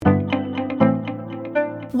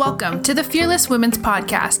Welcome to the Fearless Women's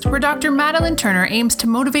Podcast, where Dr. Madeline Turner aims to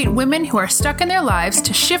motivate women who are stuck in their lives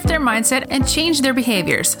to shift their mindset and change their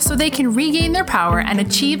behaviors so they can regain their power and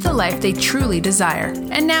achieve the life they truly desire.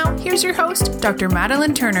 And now, here's your host, Dr.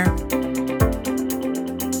 Madeline Turner.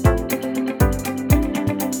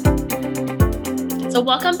 So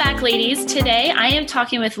welcome back, ladies. Today, I am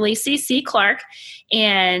talking with Lacey C. Clark,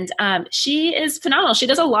 and she is phenomenal. She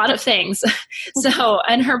does a lot of things. So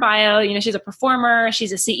in her bio, she's a performer,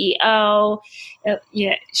 she's a CEO,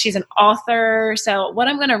 she's an author. So what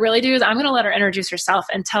I'm going to really do is I'm going to let her introduce herself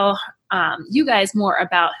and tell you guys more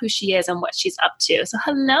about who she is and what she's up to. So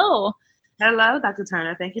hello. Hello, Dr.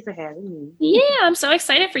 Turner. Thank you for having me. Yeah, I'm so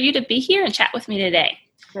excited for you to be here and chat with me today.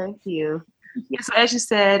 Thank you. Yeah, so as you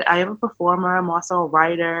said, I am a performer. I'm also a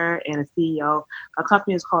writer and a CEO. Our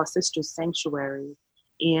company is called Sister Sanctuary.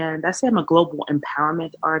 And I say I'm a global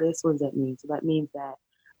empowerment artist. What does that mean? So that means that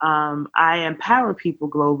I empower people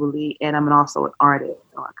globally, and I'm also an artist.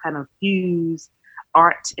 So I kind of fuse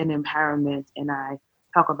art and empowerment, and I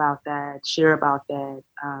talk about that, share about that,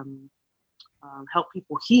 help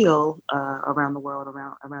people heal around the world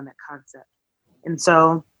around that concept. And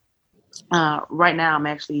so right now, I'm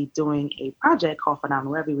actually doing a project called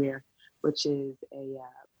Phenomenal Everywhere, which is a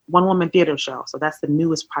one-woman theater show. So that's the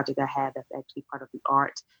newest project I have that's actually part of the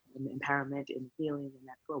art and the empowerment and healing, and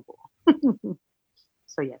that's global.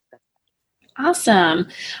 So yes, that's awesome.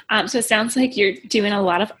 So it sounds like you're doing a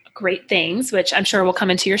lot of great things, which I'm sure will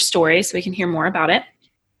come into your story so we can hear more about it.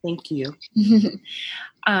 Thank you.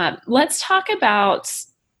 Let's talk about,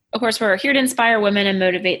 of course, we're here to inspire women and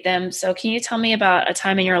motivate them. So can you tell me about a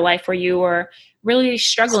time in your life where you were really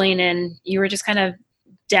struggling and you were just kind of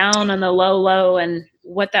down on the low and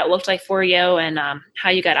what that looked like for you and how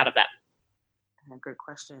you got out of that? Great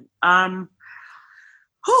question.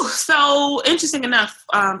 So interesting enough,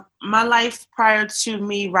 my life prior to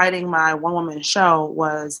me writing my one-woman show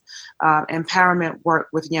was empowerment work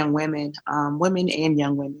with young women, women and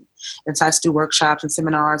young women. And so I used to do workshops and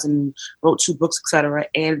seminars and wrote 2 books, etc.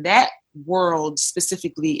 And that world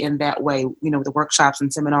specifically in that way, the workshops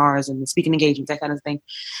and seminars and the speaking engagements, that kind of thing,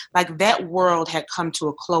 like that world had come to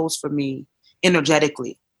a close for me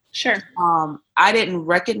energetically. Sure. I didn't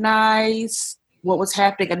recognize what was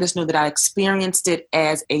happening. I just knew that I experienced it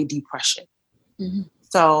as a depression. Mm-hmm.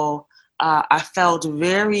 So I felt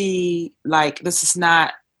very like this is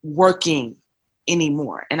not working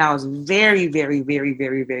anymore. And I was very, very, very,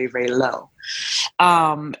 very, very, very low.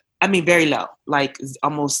 Very low, like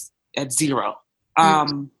almost at zero.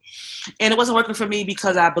 And it wasn't working for me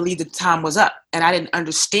because I believed the time was up. And I didn't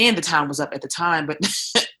understand the time was up at the time, but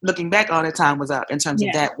looking back on it, time was up in terms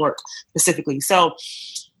of that work specifically. So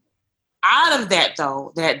out of that,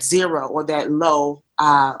 though, that zero or that low,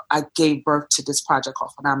 I gave birth to this project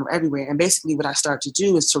called Phenomenal Everywhere. And basically what I started to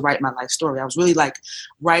do is to write my life story. I was really like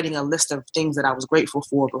writing a list of things that I was grateful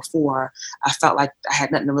for before I felt like I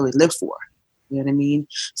had nothing to really live for. You know what I mean?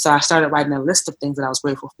 So I started writing a list of things that I was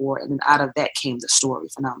grateful for. And then out of that came the story,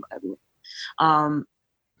 Phenomenal Everywhere.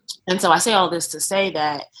 And so I say all this to say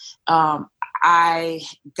that I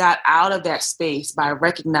got out of that space by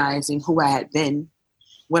recognizing who I had been,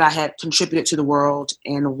 what I had contributed to the world,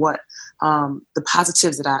 and what the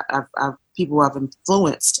positives that I've people have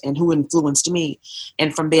influenced and who influenced me.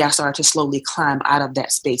 And from there, I started to slowly climb out of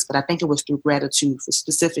that space. But I think it was through gratitude for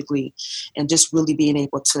specifically, and just really being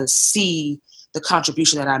able to see the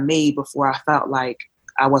contribution that I made before I felt like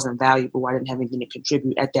I wasn't valuable. I didn't have anything to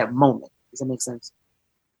contribute at that moment. Does that make sense?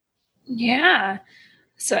 Yeah.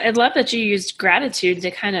 So I love that you used gratitude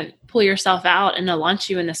to kind of pull yourself out and to launch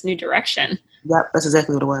you in this new direction. Yep, that's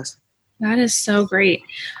exactly what it was. That is so great.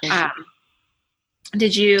 Are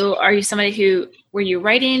you somebody were you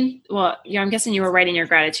writing? Well, I'm guessing you were writing your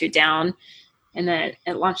gratitude down and then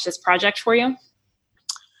it launched this project for you?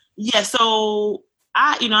 Yeah, so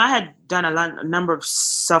I had done a number of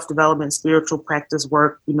self-development, spiritual practice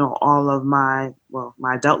work, all of my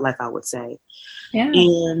adult life, I would say. Yeah.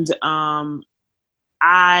 And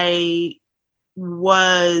I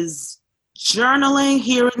was journaling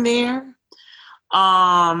here and there.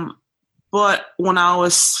 But when I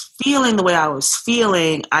was feeling the way I was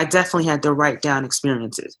feeling, I definitely had to write down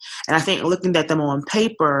experiences. And I think looking at them on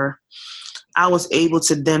paper, I was able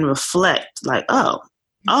to then reflect like, oh,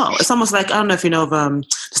 it's almost like, I don't know if you know of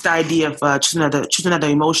just the idea of choose another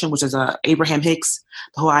emotion, which is Abraham Hicks,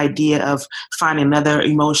 the whole idea of finding another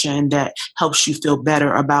emotion that helps you feel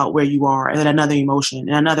better about where you are, and then another emotion,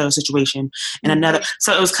 and another situation, and another.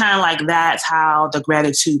 So it was kind of like that's how the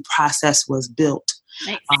gratitude process was built.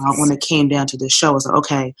 Nice. When it came down to the show. It's like,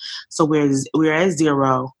 okay, so we're at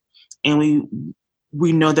zero, and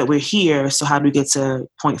we know that we're here. So how do we get to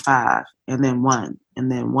 0.5 and then 1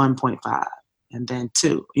 and then 1.5 and then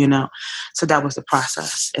 2, So that was the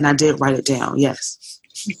process. And I did write it down. Yes.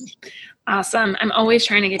 Awesome. I'm always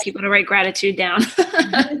trying to get people to write gratitude down.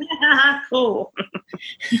 Cool.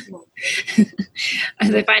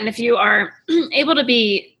 As I find if you are able to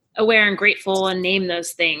be aware and grateful and name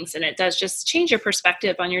those things, and it does just change your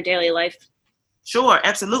perspective on your daily life. Sure.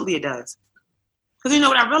 Absolutely it does. Because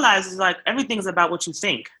what I realized is like everything is about what you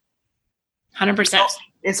think. 100%.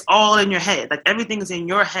 It's all in your head. Like everything is in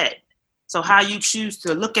your head. So how you choose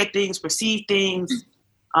to look at things, perceive things,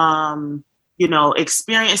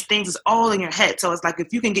 experience things is all in your head. So it's like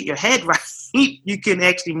if you can get your head right, you can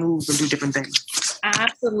actually move and do different things.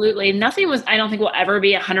 Absolutely. Nothing I don't think will ever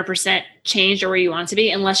be 100% changed or where you want to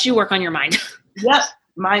be unless you work on your mind. Yep.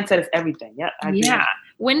 Mindset is everything. Yep. Yeah.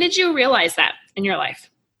 When did you realize that in your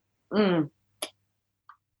life? Good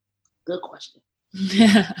question.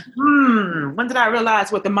 When did I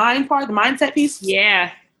realize what the mind part, the mindset piece?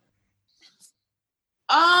 Yeah.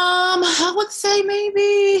 I would say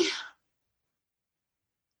maybe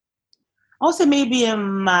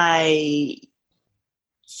in my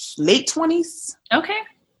late 20s. Okay.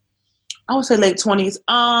 I would say late 20s.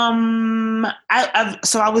 I've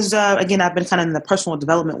been kind of in the personal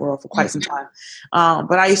development world for quite some time.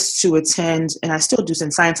 But I used to attend, and I still do,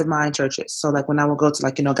 in Science of Mind churches. So like when I would go to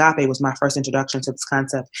Agape was my first introduction to this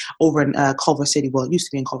concept over in Culver City. Well, it used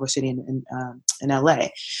to be in Culver City in LA.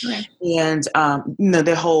 Right. And,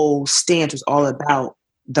 their whole stance was all about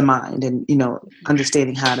the mind and,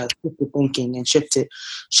 understanding how to shift the thinking and shift it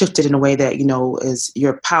in a way that, is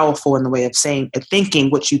you're powerful in the way of saying and thinking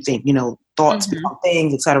what you think, thoughts become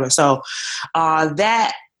things, etc. So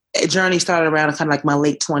that journey started around kind of like my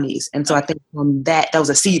late 20s. And so I think from that was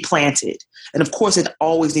a seed planted. And of course, it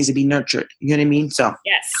always needs to be nurtured. You know what I mean? So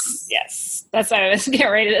Yes. That's what I was getting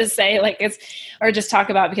ready to say. Or just talk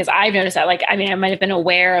about, because I've noticed that, I might have been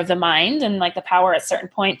aware of the mind and the power at a certain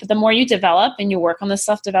point, but the more you develop and you work on the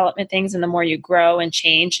self-development things and the more you grow and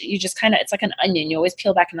change, you just it's like an onion. You always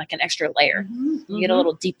peel back in an extra layer. You get a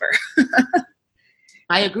little deeper.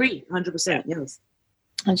 I agree. 100%. Yes.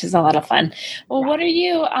 Which is a lot of fun. Well, what are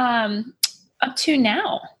you up to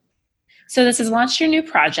now? So this has launched your new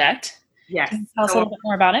project. Yes. Can you tell us a little bit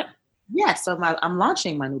more about it? Yes. So I'm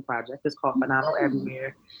launching my new project. It's called Phenomenal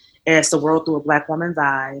Everywhere. It's the world through a Black woman's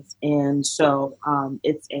eyes. And so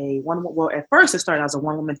it's at first it started as a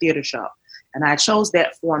one-woman theater show. And I chose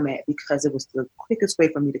that format because it was the quickest way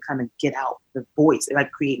for me to kind of get out the voice,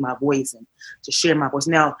 create my voice and to share my voice.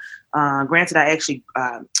 Now, granted, I actually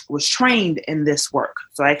was trained in this work.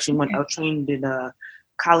 So I actually I was trained in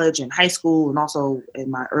college and high school and also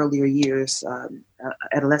in my earlier years,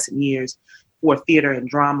 adolescent years, for theater and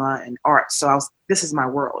drama and art. So this is my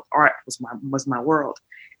world. Art was my world.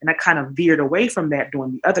 And I kind of veered away from that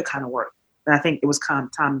doing the other kind of work. And I think it was time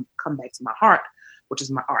to come back to my heart, which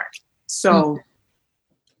is my art. So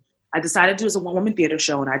I decided to do a one-woman theater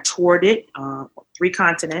show, and I toured it 3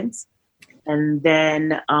 continents. And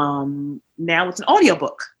then now it's an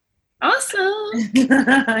audiobook. Awesome.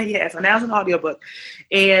 Yeah, so now it's an audiobook.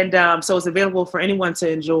 And so it's available for anyone to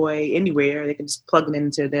enjoy anywhere. They can just plug it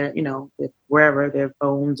into their, wherever, their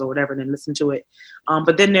phones or whatever, and then listen to it.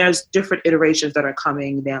 But then there's different iterations that are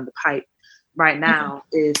coming down the pipe. Right now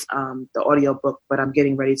is the audiobook, but I'm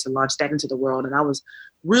getting ready to launch that into the world. And I was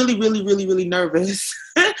really, really, really, really nervous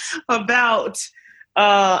about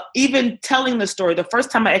even telling the story. The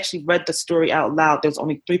first time I actually read the story out loud, there was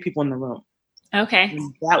only 3 people in the room. Okay.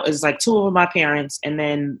 And that was 2 of my parents, and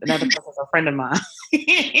then another person was a friend of mine.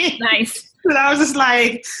 Nice. And I was just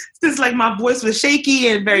my voice was shaky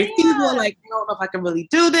and very feeble. I don't know if I can really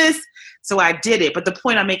do this. So I did it. But the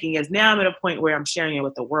point I'm making is now I'm at a point where I'm sharing it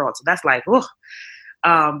with the world. So that's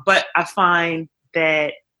but I find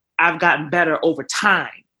that I've gotten better over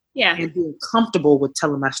time. Yeah. And being comfortable with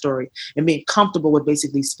telling my story and being comfortable with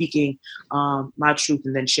basically speaking my truth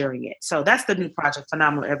and then sharing it. So that's the new project,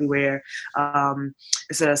 Phenomenal Everywhere.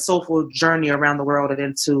 It's a soulful journey around the world and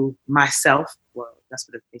into myself. Well, that's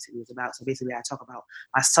what it basically is about. So basically I talk about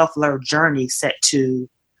my self-love journey set to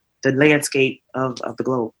the landscape of the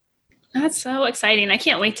globe. That's so exciting. I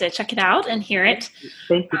can't wait to check it out and hear it.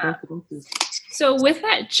 Thank you. So with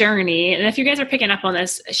that journey, and if you guys are picking up on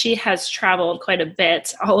this, she has traveled quite a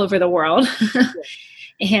bit all over the world.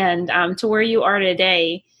 And to where you are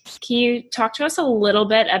today, can you talk to us a little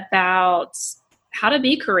bit about how to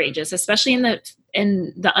be courageous, especially in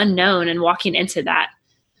the unknown and walking into that?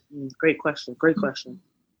 Great question.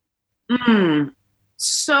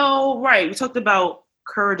 So, right, we talked about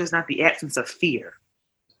courage is not the absence of fear.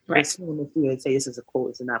 Right. It's feeling the fear. They say this is a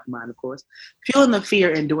quote. It's not mine, of course. Feeling the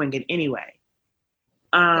fear and doing it anyway.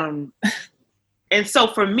 And so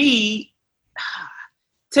for me,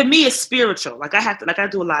 to me, it's spiritual. Like I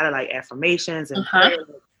do a lot of like affirmations and prayer.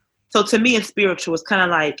 So to me, it's spiritual. It's kind of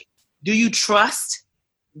like, do you trust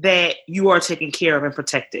that you are taken care of and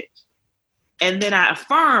protected? And then I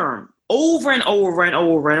affirm over and over and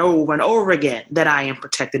over and over and over again that I am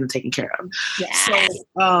protected and taken care of. Yes.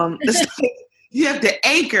 So you have to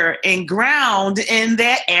anchor and ground in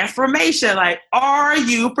that affirmation. Like, are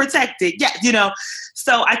you protected? Yeah,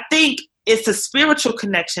 So I think it's a spiritual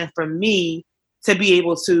connection for me to be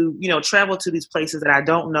able to, travel to these places that I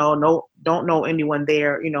don't know anyone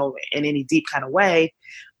there, in any deep kind of way.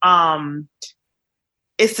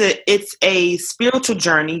 It's a spiritual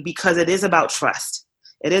journey because it is about trust.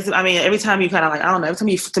 It is. I mean, every time you kind of like, I don't know.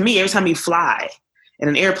 Every time you fly in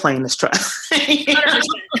an airplane, is trust.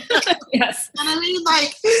 Yes. And I mean,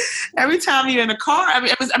 like every time you're in a car,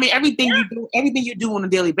 everything you do on a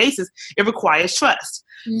daily basis, it requires trust.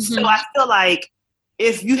 Mm-hmm. So I feel like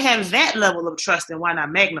if you have that level of trust, then why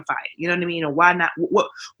not magnify it? You know what I mean? Or why not?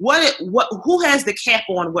 Who has the cap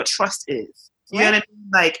on what trust is? You know what I mean?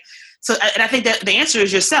 Like, so, and I think that the answer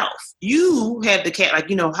is yourself. You have the cap, like,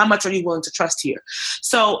 how much are you willing to trust here?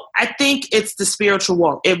 So I think it's the spiritual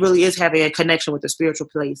walk. It really is having a connection with the spiritual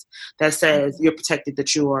place that says you're protected,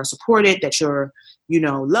 that you are supported, that you're,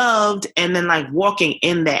 loved, and then like walking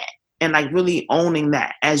in that. And like really owning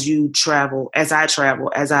that as you travel, as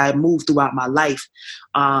I move throughout my life.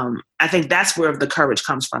 I think that's where the courage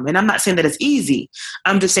comes from. And I'm not saying that it's easy.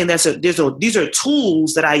 I'm just saying these are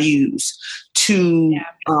tools that I use to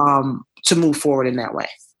move forward in that way.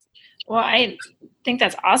 Well, I think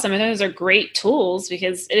that's awesome. And those are great tools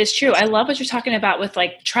because it is true. I love what you're talking about with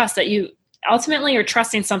like trust, that you ultimately are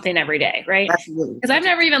trusting something every day, right? Absolutely. Because I've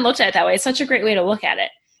never even looked at it that way. It's such a great way to look at it.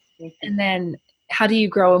 And then how do you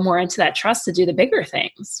grow more into that trust to do the bigger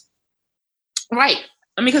things? Right.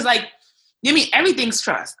 I mean, because like, everything's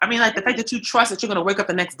trust. I mean, like the fact that you trust that you're going to wake up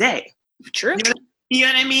the next day. True. You know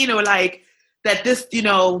what I mean? Or like that this,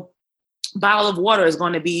 bottle of water is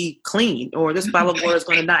going to be clean, or this bottle of water is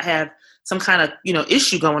going to not have some kind of,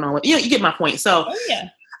 issue going on with, you get my point. So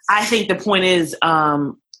I think the point is,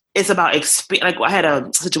 it's about like I had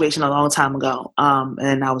a situation a long time ago.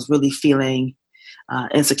 And I was really feeling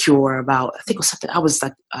insecure about, I think it was something, I was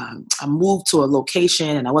like, I moved to a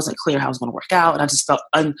location and I wasn't clear how it was going to work out. And I just felt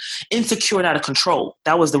insecure and out of control.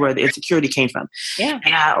 That was where the insecurity came from. Yeah.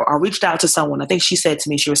 And I reached out to someone. I think she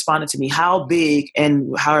responded to me, how big,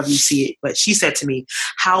 and however you see it, but she said to me,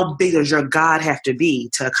 how big does your God have to be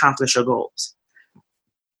to accomplish your goals?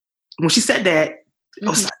 When she said that, I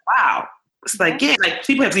was like, wow. It's like, like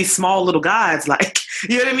people have these small little gods, like,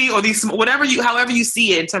 you know what I mean? Or these, however you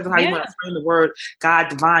see it in terms of how you want to frame the word God,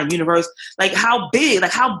 divine, universe, like how big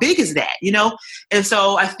is that, And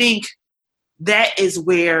so I think that is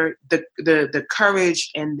where the courage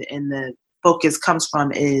and the focus comes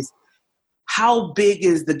from, is how big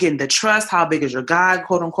is the trust, how big is your God,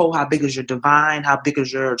 quote unquote, how big is your divine, how big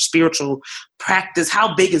is your spiritual practice,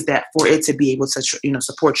 how big is that for it to be able to,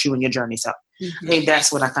 support you in your journey. So I think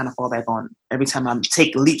that's what I kind of fall back on every time I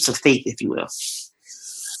take leaps of faith, if you will.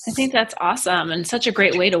 I think that's awesome and such a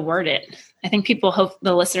great way to word it. I think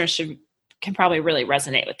the listeners can probably really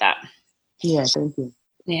resonate with that. Yeah, thank you.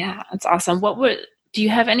 Yeah, that's awesome. Do you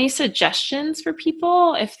have any suggestions for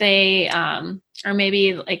people if they are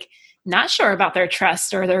maybe like not sure about their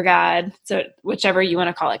trust or their God, so whichever you want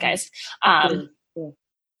to call it, guys.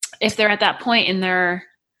 If they're at that point and they're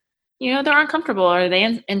uncomfortable or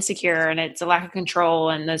they're insecure and it's a lack of control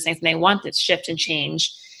and those things, and they want this shift and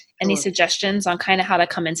change. Any suggestions on kind of how to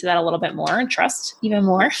come into that a little bit more and trust even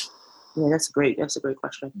more? Yeah, that's a great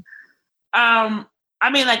question. I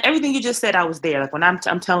mean, like everything you just said, I was there. Like when I'm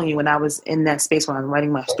telling you, when I was in that space when I'm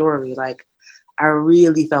writing my story, like I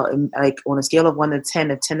really felt like on a scale of 1 to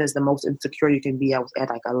 10, if 10 is the most insecure you can be, I was at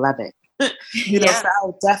like 11. So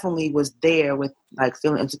I definitely was there with like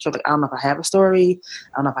feeling insecure. Like, I don't know if I have a story.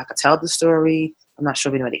 I don't know if I could tell the story. I'm not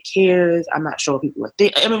sure if anybody cares. I'm not sure what people would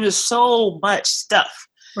think. I mean, there's so much stuff.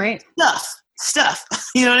 Right. Stuff.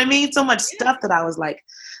 You know what I mean? So much stuff that I was like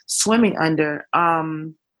swimming under. I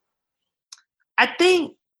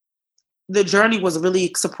think the journey was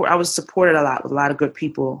really I was supported a lot with a lot of good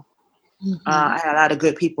people. Mm-hmm. I had a lot of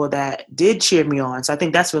good people that did cheer me on. So I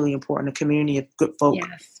think that's really important, a community of good folk.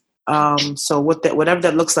 Yes. So whatever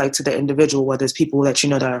that looks like to the individual, whether it's people that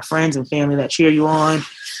that are friends and family that cheer you on,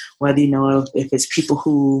 whether if it's people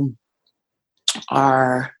who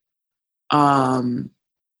are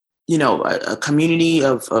a community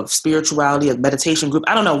of spirituality, a meditation group.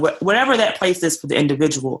 I don't know, whatever that place is for the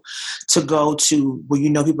individual to go to, where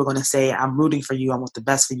people are going to say, I'm rooting for you. I want the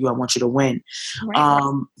best for you. I want you to win.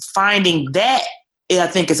 Right. Finding that, I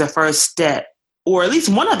think, is a first step, or at least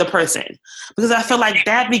one other person, because I feel like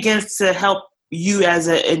that begins to help you as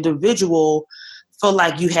an individual feel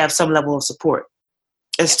like you have some level of support.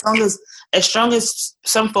 As strong as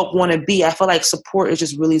some folk want to be, I feel like support is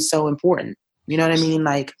just really so important. You know what I mean?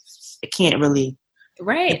 Like, it can't really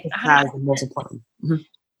emphasize the most important. Mm-hmm.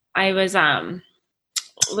 I was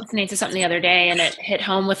listening to something the other day, and it hit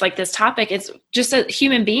home with like this topic. It's just that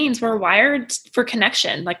human beings, we're wired for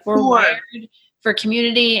connection. Like, we're wired for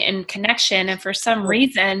community and connection. And for some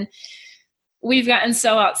reason, we've gotten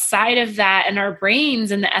so outside of that in our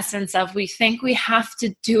brains, in the essence of, we think we have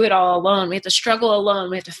to do it all alone. We have to struggle alone.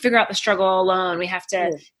 We have to figure out the struggle alone. We have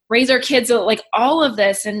to raise our kids, like all of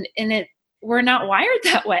this. And we're not wired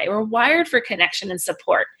that way. We're wired for connection and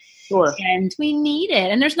support. Sure. And we need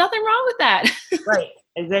it. And there's nothing wrong with that. Right.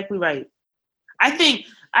 Exactly right. I think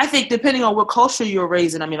depending on what culture you're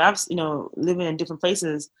raised in, I mean, I've, living in different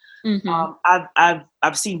places,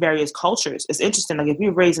 I've seen various cultures. It's interesting. Like, if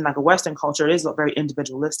you're raised in like a Western culture, it is very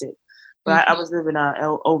individualistic. But I was living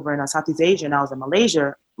over in Southeast Asia, and I was in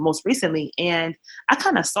Malaysia most recently. And I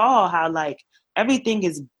kind of saw how like everything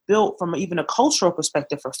is built from even a cultural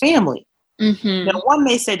perspective for family. Mm-hmm. Now, one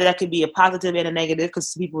may say that could be a positive and a negative,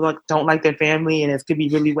 because people don't like their family, and it could be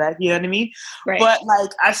really wacky. You know what I mean? Right. But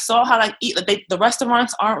like, I saw how like the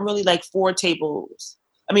restaurants aren't really like four seats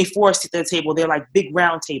at the table. They're like big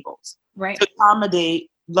round tables, right, to accommodate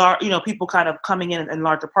people kind of coming in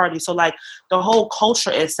larger parties. So like the whole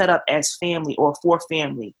culture is set up as family or for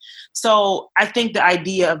family. So I think the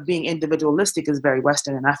idea of being individualistic is very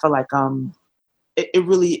Western, and I feel like it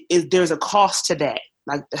really is. There's a cost to that.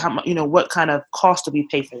 Like, how much, what kind of cost do we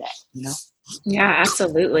pay for that? Yeah,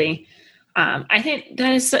 absolutely. I think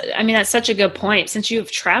that's such a good point. Since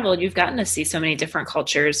you've traveled, you've gotten to see so many different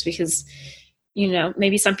cultures, because,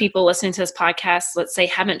 maybe some people listening to this podcast, let's say,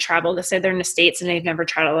 haven't traveled. Let's say they're in the States and they've never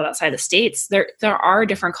traveled outside the States. There are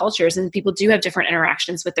different cultures, and people do have different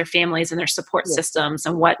interactions with their families and their support systems,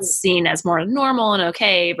 and what's seen as more normal and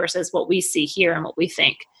okay versus what we see here and what we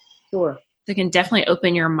think. Sure. It can definitely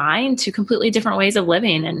open your mind to completely different ways of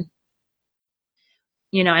living. And,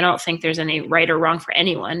 I don't think there's any right or wrong for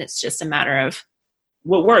anyone. It's just a matter of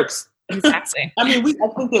what works. Exactly. I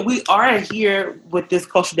think that we are here with this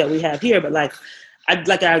culture that we have here, but I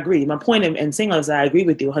agree. My point in saying is I agree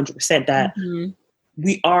with you 100% that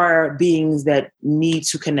we are beings that need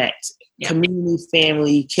to connect. Yeah. Community,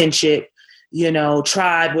 family, kinship,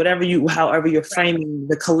 tribe, however you're framing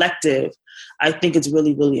the collective. I think it's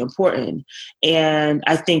really, really important. And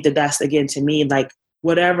I think that's, again, to me, like,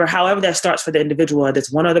 however that starts for the individual, whether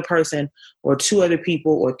it's one other person or two other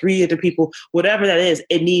people or three other people, whatever that is,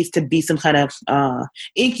 it needs to be some kind of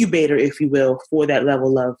incubator, if you will, for that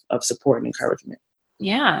level of support and encouragement.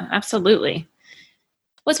 Yeah, absolutely.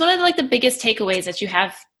 What's one of the biggest takeaways that you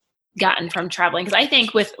have gotten from traveling? Because I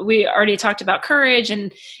think we already talked about courage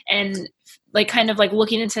and like kind of like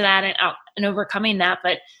looking into that and overcoming that,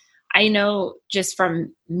 but I know just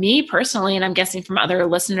from me personally, and I'm guessing from other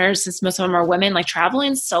listeners, since most of them are women, like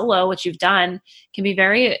traveling solo, which you've done, can be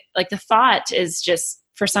very, like, the thought is just,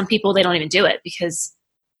 for some people, they don't even do it because,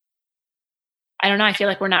 I don't know, I feel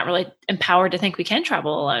like we're not really empowered to think we can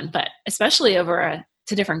travel alone, but especially over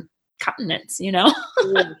to different continents,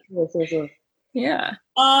 Sure. Yeah.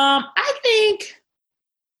 I think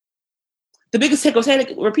the biggest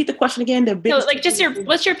takeaway, repeat the question again. What's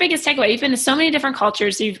your biggest takeaway? You've been to so many different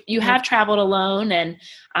cultures. You have traveled alone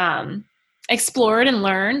and explored and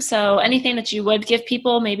learned. So anything that you would give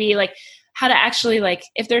people, maybe like how to actually, like,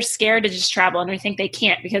 if they're scared to just travel and they think they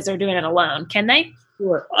can't because they're doing it alone, can they?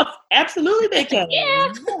 Sure. Absolutely they can.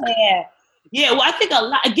 Yeah. Yeah. Well, I think a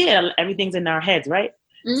lot, again, everything's in our heads, right?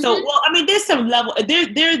 Mm-hmm. So, there's some level,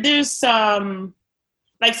 there's some,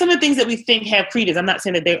 like, some of the things that we think have credence. I'm not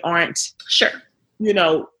saying that they aren't, sure,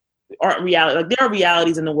 aren't reality. Like, there are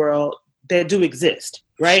realities in the world that do exist,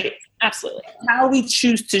 right? Absolutely. How we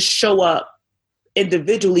choose to show up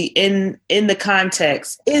individually in the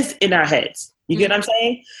context is in our heads. You get what I'm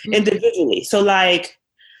saying? Mm-hmm. Individually. So, like,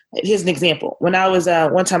 here's an example. When I was,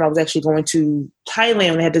 one time I was actually going to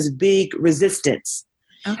Thailand and they had this big resistance.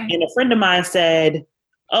 Okay. And a friend of mine said,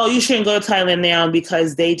 oh, you shouldn't go to Thailand now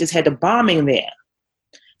because they just had a bombing there.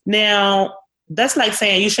 Now, that's like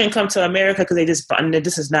saying you shouldn't come to America because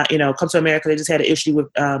this is not, come to America. They just had an issue with,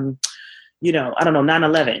 I don't know, 9/11.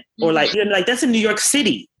 Mm-hmm. Or like that's in New York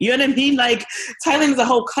City. You know what I mean? Like, Thailand is a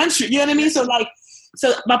whole country. You know what I mean? So, like,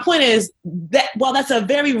 So my point is that while that's a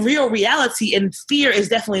very real reality and fear is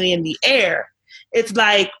definitely in the air, it's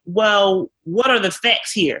like, well, what are the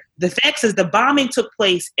facts here? The facts is the bombing took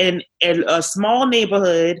place in a small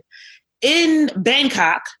neighborhood in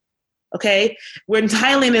Bangkok, okay, when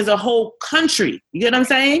Thailand is a whole country. You get what I'm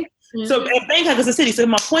saying? Mm-hmm. So Bangkok is a city. So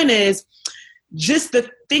my point is just the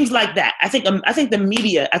things like that. I think the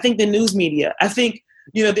media, I think the news media, I think,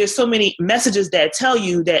 there's so many messages that tell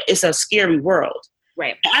you that it's a scary world.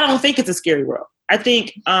 Right. I don't think it's a scary world. I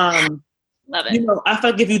think, love it. I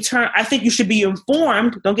think I think you should be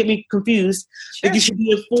informed. Don't get me confused. Sure. I think you should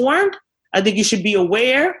be informed. I think you should be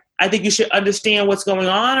aware. I think you should understand what's going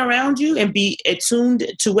on around you and be attuned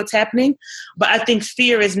to what's happening. But I think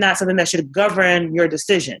fear is not something that should govern your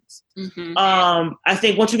decisions. Mm-hmm. I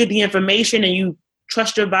think once you get the information and you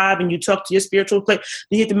trust your vibe and you talk to your spiritual place,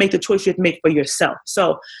 you have to make the choice you have to make for yourself.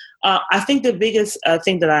 So I think the biggest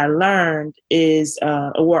thing that I learned is,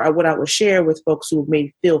 or what I would share with folks who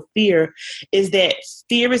may feel fear, is that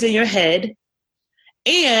fear is in your head.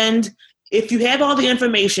 And if you have all the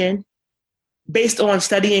information based on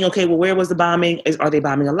studying, okay, well, where was the bombing? Are they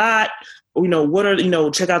bombing a lot? What are,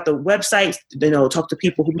 check out the websites, talk to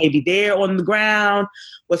people who may be there on the ground,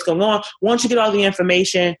 what's going on. Once you get all the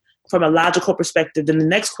information from a logical perspective, then the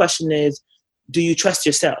next question is, do you trust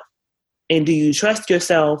yourself? And do you trust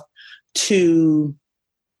yourself to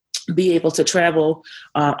be able to travel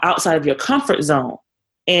outside of your comfort zone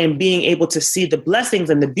and being able to see the blessings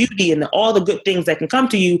and the beauty and all the good things that can come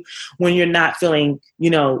to you when you're not feeling,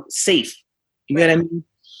 safe. You know what I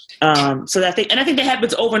mean? So I think that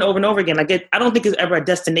happens over and over and over again. I don't think there's ever a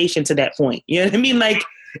destination to that point. You know what I mean? Like,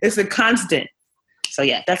 it's a constant. So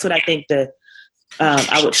yeah, that's what I think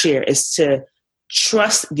I would share, is to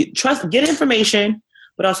get information,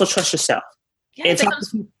 but also trust yourself. Yeah, and talk to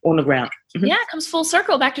people on the ground. Mm-hmm. Yeah, it comes full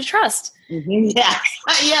circle back to trust. Mm-hmm. Yeah.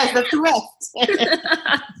 Yes, that's correct.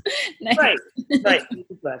 Nice.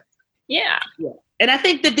 Right. Yeah. And I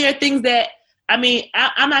think that there are things that,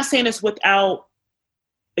 I'm not saying this without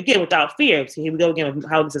fear. So here we go again with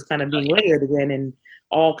how this is kind of being layered again and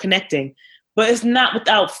all connecting. But it's not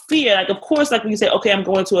without fear. Like, of course, like when you say, okay, I'm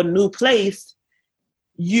going to a new place,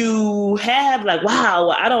 you have like, wow,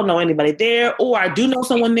 I don't know anybody there, or I do know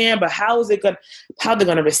someone there, but how they're going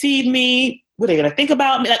to receive me? What are they going to think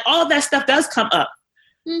about me? Like, all of that stuff does come up.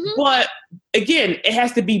 Mm-hmm. But again, it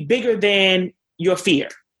has to be bigger than your fear.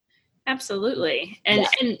 Absolutely. And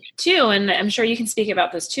too, and I'm sure you can speak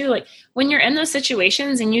about this too, like when you're in those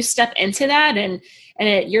situations and you step into that and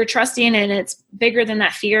you're trusting and it's bigger than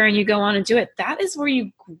that fear and you go on and do it, that is where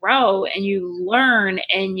you grow and you learn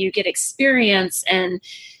and you get experience and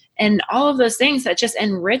all of those things that just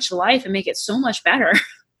enrich life and make it so much better.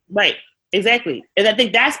 Right. Exactly. And I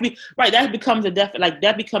think that becomes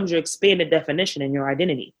that becomes your expanded definition and your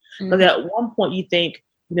identity. Because at one point you think,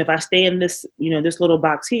 if I stay in this, this little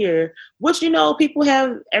box here, which,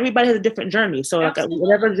 everybody has a different journey. So like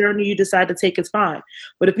whatever journey you decide to take is fine.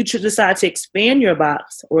 But if you decide to expand your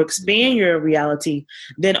box or expand your reality,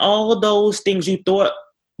 then all of those things you thought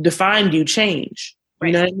defined you change. Right.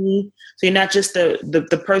 You know what I mean? So you're not just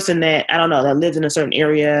the person that, I don't know, that lives in a certain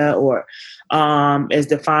area or is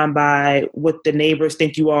defined by what the neighbors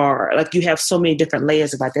think you are. Like, you have so many different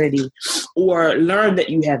layers of identity, or learn that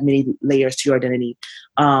you have many layers to your identity.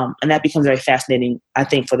 And that becomes very fascinating, I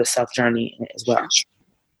think, for the self journey as well.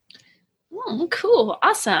 Oh, cool.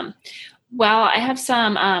 Awesome. Well, I have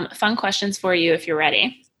some fun questions for you if you're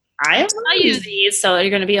ready. I'll use these so you're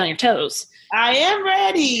going to be on your toes. I am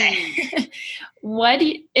ready. What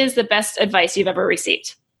is the best advice you've ever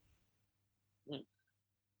received?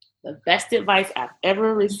 The best advice I've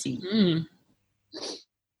ever received. Mm.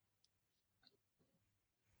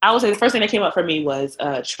 I would say the first thing that came up for me was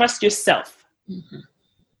trust yourself. Mm-hmm.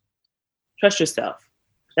 Trust yourself.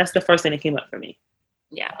 That's the first thing that came up for me.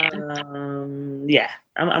 Yeah.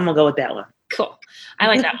 I'm gonna go with that one. Cool. I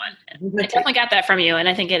like that one. I definitely got that from you, and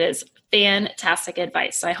I think it is fantastic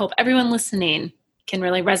advice. So I hope everyone listening can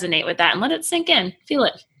really resonate with that and let it sink in. Feel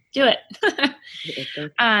it. Do it.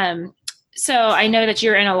 So I know that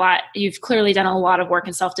you've clearly done a lot of work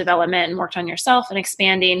in self-development and worked on yourself and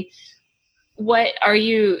expanding. What are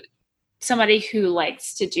you, somebody who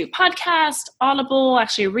likes to do podcasts, Audible,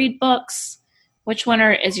 actually read books? Which one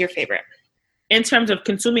is your favorite? In terms of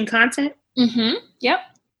consuming content? Mm-hmm. Yep.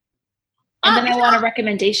 And then I want a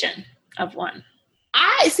recommendation of one.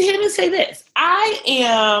 Let me say this.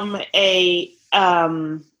 I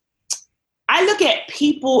look at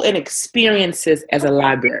people and experiences as a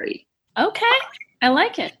library. Okay. I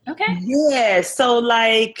like it. Okay. Yeah. So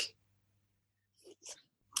like,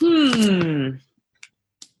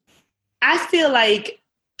 I feel like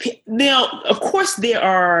now, of course, there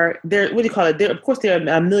are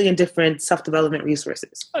a million different self-development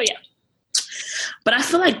resources. Oh yeah. But I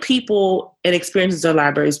feel like people and experiences are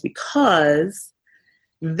libraries because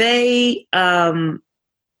they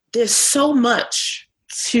there's so much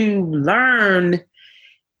to learn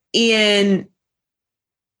and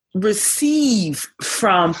receive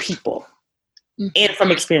from people and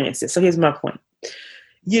from experiences. So here's my point.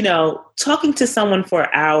 You know, talking to someone for an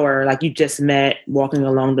hour, like you just met walking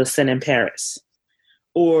along the Seine in Paris,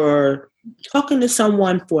 or talking to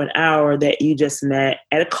someone for an hour that you just met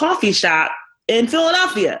at a coffee shop in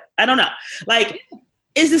Philadelphia. I don't know. Like,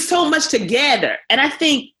 is there so much together? And I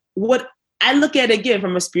think what I look at, again,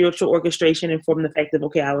 from a spiritual orchestration and from the fact of,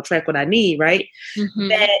 okay, I will track what I need, right? Mm-hmm.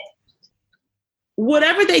 That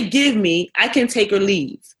whatever they give me, I can take or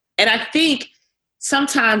leave. And I think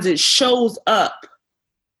sometimes it shows up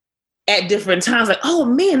at different times, like, oh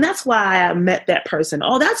man, that's why I met that person.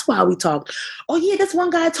 Oh, that's why we talked. Oh yeah, this one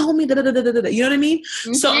guy told me, you know what I mean?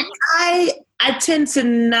 Mm-hmm. So I tend to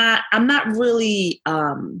not, I'm not really,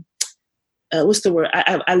 what's the word?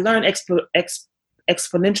 I learn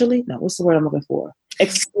exponentially. No, what's the word I'm looking for?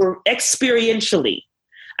 Experientially.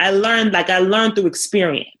 I learned through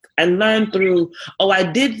experience. I learned through, oh, I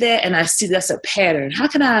did that and I see that's a pattern. How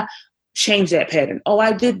can I change that pattern? Oh,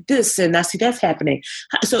 I did this and I see that's happening.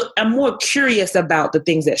 So I'm more curious about the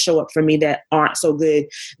things that show up for me that aren't so good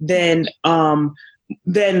than I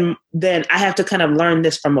have to kind of learn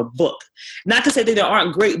this from a book. Not to say that there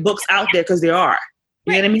aren't great books out there, because there are.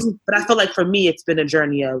 You know what I mean? But I feel like for me, it's been a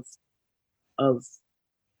journey of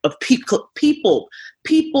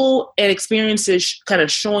people and experiences kind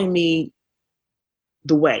of showing me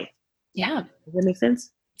the way. Yeah. Does that make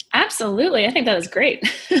sense? Absolutely. I think that is great.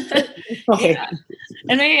 Okay. Yeah.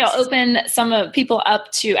 And maybe I'll open some of people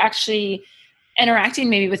up to actually interacting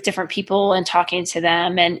maybe with different people and talking to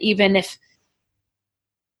them. And even if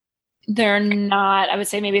they're not, I would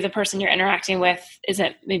say maybe the person you're interacting with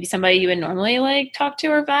isn't maybe somebody you would normally like talk to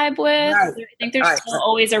or vibe with. Right. I think there's still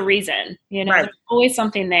always a reason, you know, there's always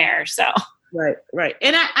something there. So. Right.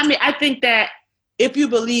 And I mean, I think that if you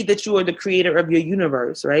believe that you are the creator of your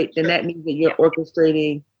universe, right, then that means that you're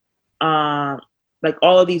orchestrating like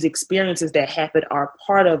all of these experiences that happen are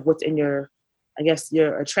part of what's in your, I guess,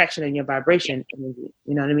 your attraction and your vibration energy.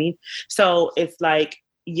 You know what I mean? So it's like,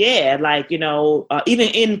 yeah, like, you know, even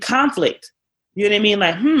in conflict, you know what I mean?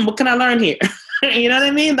 Like, what can I learn here? You know what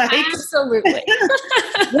I mean? Like, absolutely.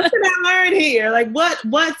 What can I learn here? Like, what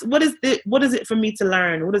is it for me to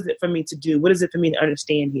learn? What is it for me to do? What is it for me to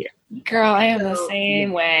understand here? Girl, I am the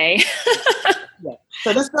same way. Yeah.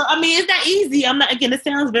 So that's, I mean, it's not easy. I'm not, again, it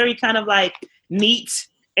sounds very kind of like neat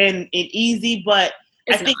and easy, but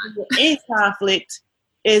I think in conflict,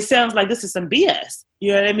 it sounds like this is some BS.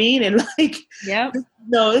 You know what I mean? And like,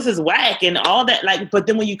 no, this is whack and all that. Like, but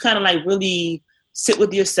then when you kind of like really sit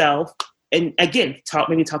with yourself and again, talk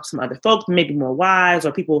to some other folks, maybe more wise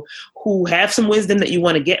or people who have some wisdom that you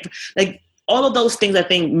want to get, like all of those things, I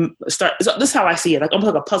think this is how I see it. Like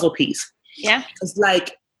almost like a puzzle piece. Yeah. It's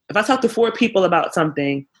like, if I talk to 4 people about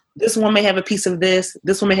something, this one may have a piece of this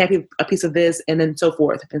one may have a piece of this, and then so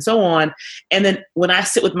forth and so on. And then when I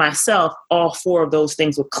sit with myself, all 4 of those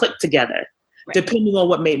things will click together, depending on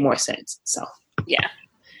what made more sense. So, yeah,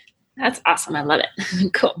 that's awesome. I love it.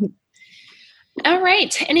 Cool. All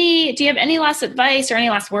right. Do you have any last advice or any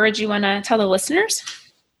last words you want to tell the listeners?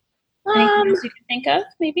 Anything else you can think of,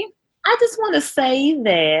 maybe? I just want to say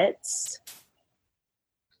that,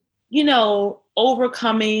 you know,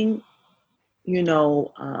 overcoming, you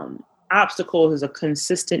know, obstacles is a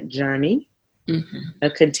consistent journey, a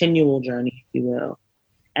continual journey, if you will.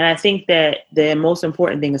 And I think that the most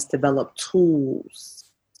important thing is to develop tools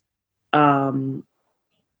to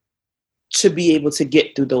be able to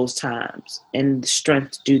get through those times and the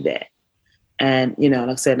strength to do that. And, you know,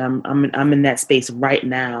 like I said, I'm in that space right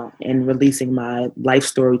now and releasing my life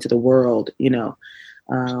story to the world, you know,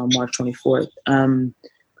 March 24th.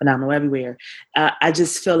 Phenomenal everywhere. I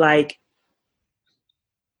just feel like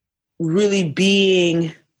really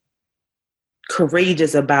being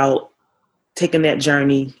courageous about taking that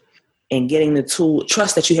journey and getting the tool,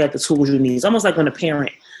 trust that you have the tools you need. It's almost like when a parent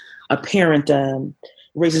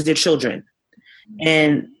raises their children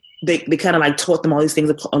and they kind of like taught them all these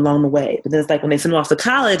things along the way. But then it's like when they send them off to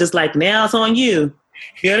college, it's like, now it's on you.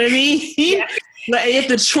 You know what I mean? Yeah. Like you have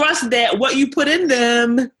to trust that what you put in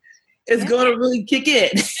them is going to really kick in.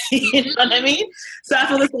 You know what I mean? So I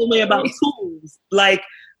feel the same way about tools, like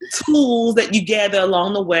tools that you gather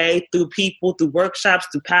along the way through people, through workshops,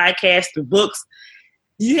 through podcasts, through books.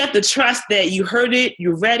 you have to trust that you heard it,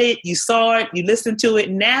 you read it, you saw it, you listened to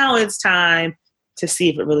it. Now it's time to see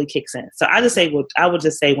if it really kicks in. So I would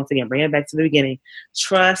just say, once again, bring it back to the beginning,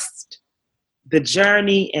 trust the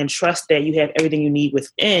journey and trust that you have everything you need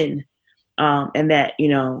within, and that,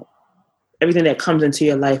 everything that comes into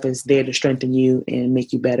your life is there to strengthen you and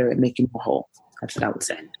make you better and make you more whole. That's what I would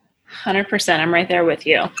say. 100%. I'm right there with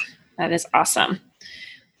you. That is awesome.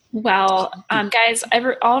 Well, guys,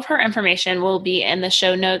 all of her information will be in the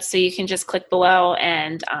show notes, so you can just click below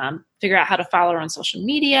and figure out how to follow her on social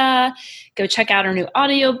media, go check out her new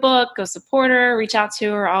audiobook, go support her, reach out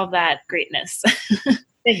to her, all of that greatness.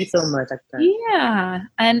 Thank you so much. Yeah.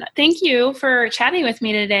 And thank you for chatting with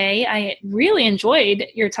me today. I really enjoyed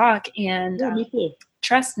your talk, and me too.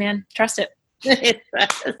 Trust, man. Trust it.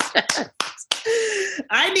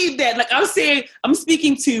 I need that. Like I'm saying, I'm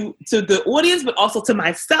speaking to the audience, but also to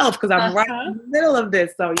myself, because I'm right in the middle of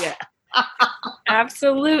this. So yeah.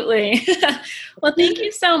 Absolutely. Well, thank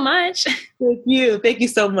you so much. Thank you. Thank you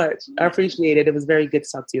so much. I appreciate it. It was very good to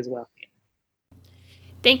talk to you as well.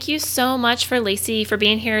 Thank you so much for Lacey for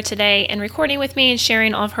being here today and recording with me and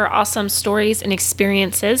sharing all of her awesome stories and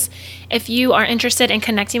experiences. If you are interested in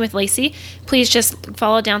connecting with Lacey, please just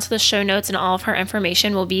follow down to the show notes, and all of her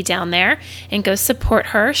information will be down there, and go support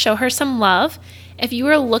her, show her some love. If you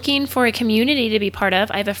are looking for a community to be part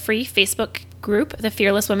of, I have a free Facebook group, the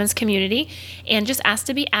Fearless Women's Community, and just ask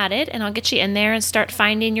to be added, and I'll get you in there and start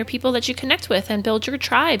finding your people that you connect with and build your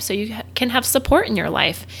tribe so you can have support in your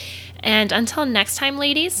life. And until next time,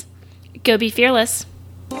 ladies, go be fearless.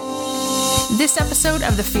 This episode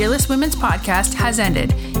of the Fearless Women's Podcast has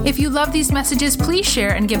ended. If you love these messages, please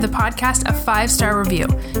share and give the podcast a 5-star review.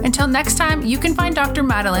 Until next time, you can find Dr.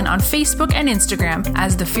 Madeline on Facebook and Instagram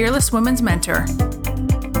as the Fearless Women's Mentor.